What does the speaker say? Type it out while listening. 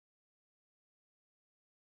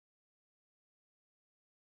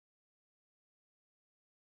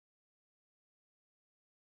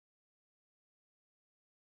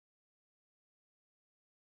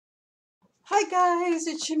Hi guys,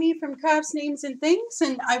 it's Shimmy from Crafts, Names, and Things,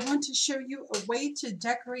 and I want to show you a way to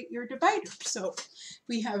decorate your divider. So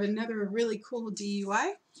we have another really cool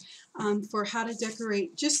DIY for how to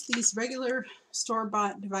decorate just these regular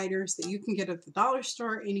store-bought dividers that you can get at the dollar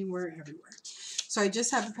store, anywhere, everywhere. So I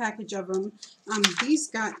just have a package of them. These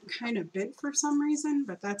got kind of bent for some reason,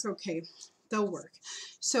 but that's okay. They'll work.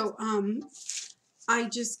 So I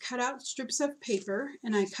just cut out strips of paper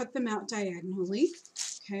and I cut them out diagonally.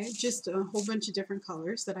 Okay, just a whole bunch of different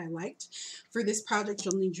colors that I liked. For this project,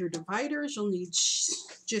 you'll need your dividers. You'll need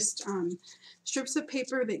just strips of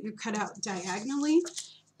paper that you cut out diagonally.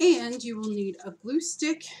 And you will need a glue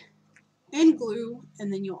stick and glue,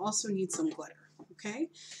 and then you'll also need some glitter. Okay,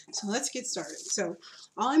 so let's get started. So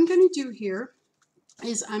all I'm going to do here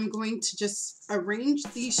is I'm going to just arrange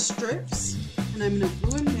these strips, and I'm going to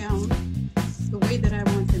glue them down the way that I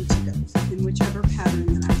want them to go, in whichever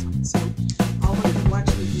pattern that I want. So I'll let you watch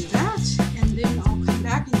me do that, and then I'll come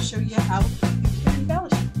back and show you how you can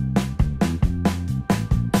embellish it.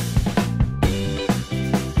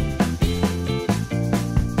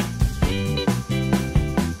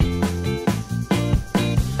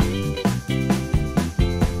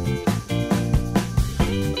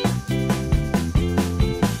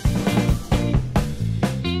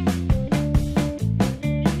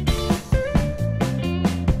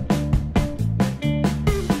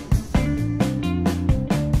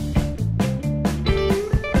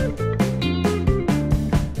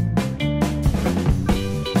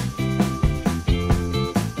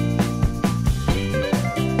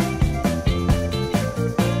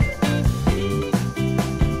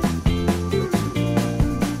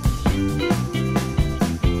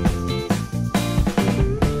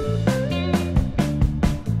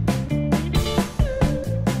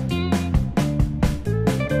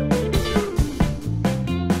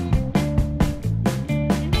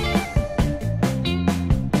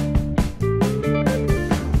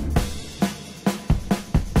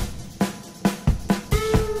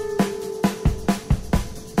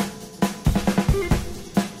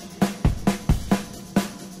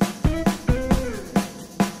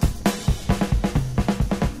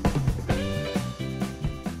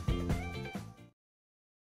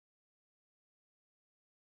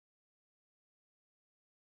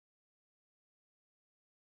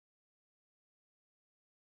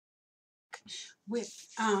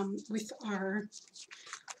 With our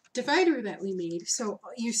divider that we made. So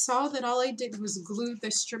you saw that all I did was glue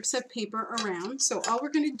the strips of paper around. So all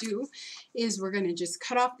we're going to do is we're going to just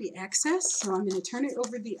cut off the excess. So I'm going to turn it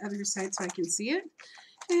over the other side so I can see it.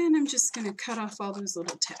 And I'm just going to cut off all those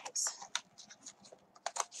little tags.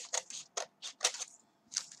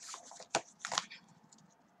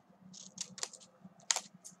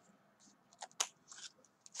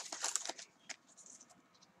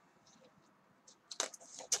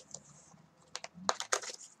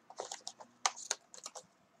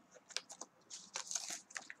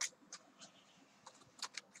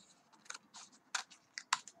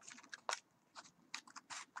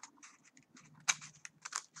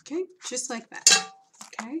 Okay, just like that.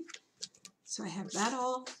 Okay, so I have that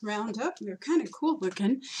all round up. They're kind of cool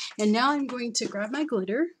looking. And now I'm going to grab my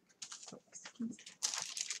glitter.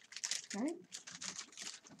 Okay.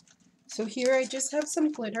 So here I just have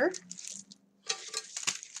some glitter.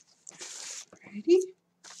 Alrighty.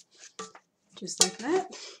 Just like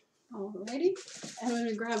that. Alrighty. I'm going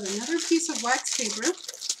to grab another piece of wax paper.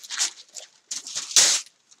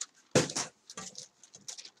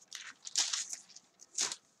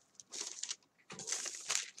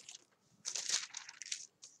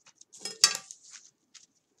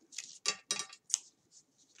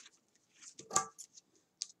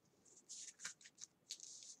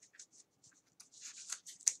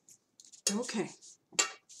 Okay.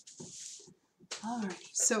 Alrighty.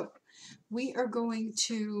 So we are going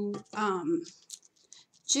to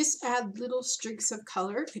just add little streaks of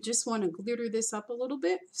color. I just want to glitter this up a little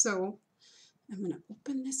bit. So I'm going to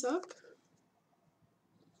open this up.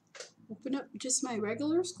 Open up just my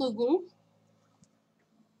regular school glue.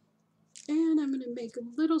 And I'm going to make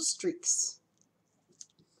little streaks.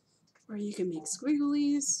 Or you can make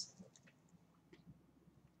squigglies.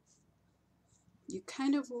 You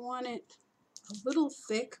kind of want it a little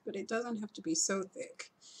thick, but it doesn't have to be so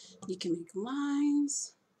thick. You can make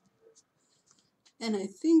lines. And I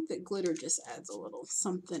think that glitter just adds a little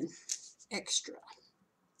something extra.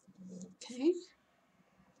 Okay.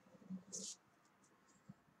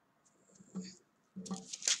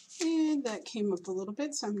 And that came up a little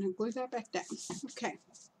bit, so I'm going to glue that back down. Okay.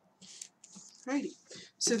 Alrighty.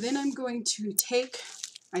 So then I'm going to take,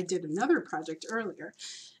 I did another project earlier,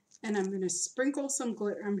 and I'm going to sprinkle some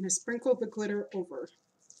glitter. I'm going to sprinkle the glitter over.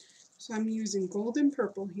 So I'm using gold and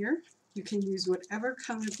purple here. You can use whatever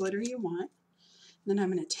color glitter you want. Then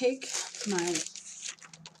I'm going to take my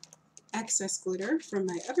excess glitter from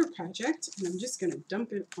my other project, and I'm just going to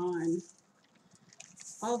dump it on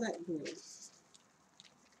all that glue.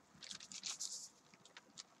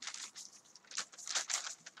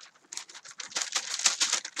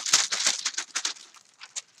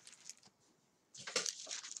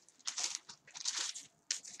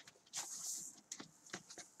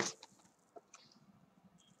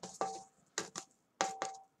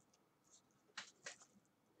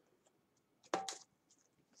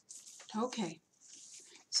 Okay,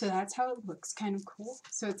 so that's how it looks, kind of cool.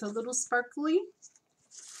 So it's a little sparkly,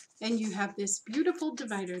 and you have this beautiful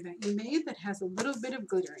divider that you made that has a little bit of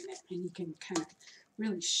glitter in it, and you can kind of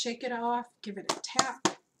really shake it off, give it a tap,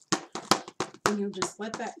 and you'll just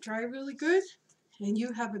let that dry really good, and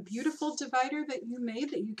you have a beautiful divider that you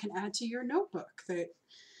made that you can add to your notebook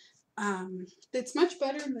that's much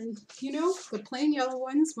better than, you know, the plain yellow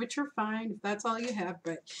ones, which are fine if that's all you have.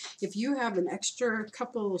 But if you have an extra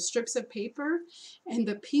couple strips of paper, and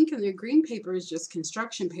the pink and the green paper is just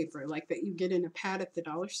construction paper like that you get in a pad at the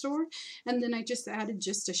dollar store, and then I just added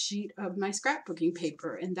just a sheet of my scrapbooking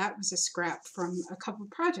paper, and that was a scrap from a couple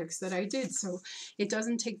projects that I did. So it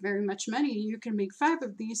doesn't take very much money. You can make 5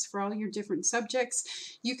 of these for all your different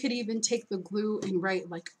subjects. You could even take the glue and write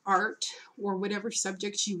like art or whatever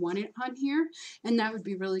subjects you wanted on here, and that would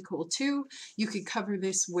be really cool too. You could cover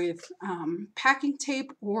this with packing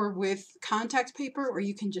tape or with contact paper, or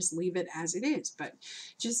you can just leave it as it is. But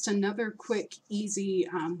just another quick, easy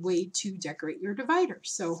way to decorate your divider.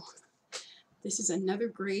 So this is another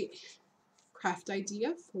great craft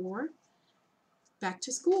idea for back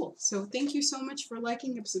to school. So thank you so much for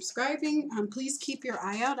liking and subscribing. Please keep your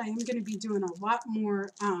eye out. I am going to be doing a lot more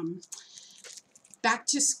back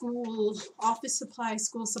to school office supplies,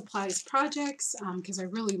 school supplies projects, because I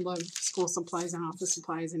really love school supplies and office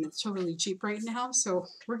supplies, and it's totally cheap right now. So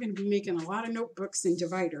we're going to be making a lot of notebooks and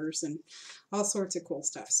dividers and all sorts of cool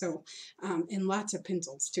stuff. So and lots of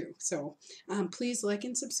pencils too. So please like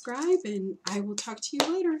and subscribe, and I will talk to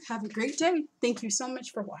you later. Have a great day. Thank you so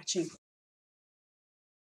much for watching.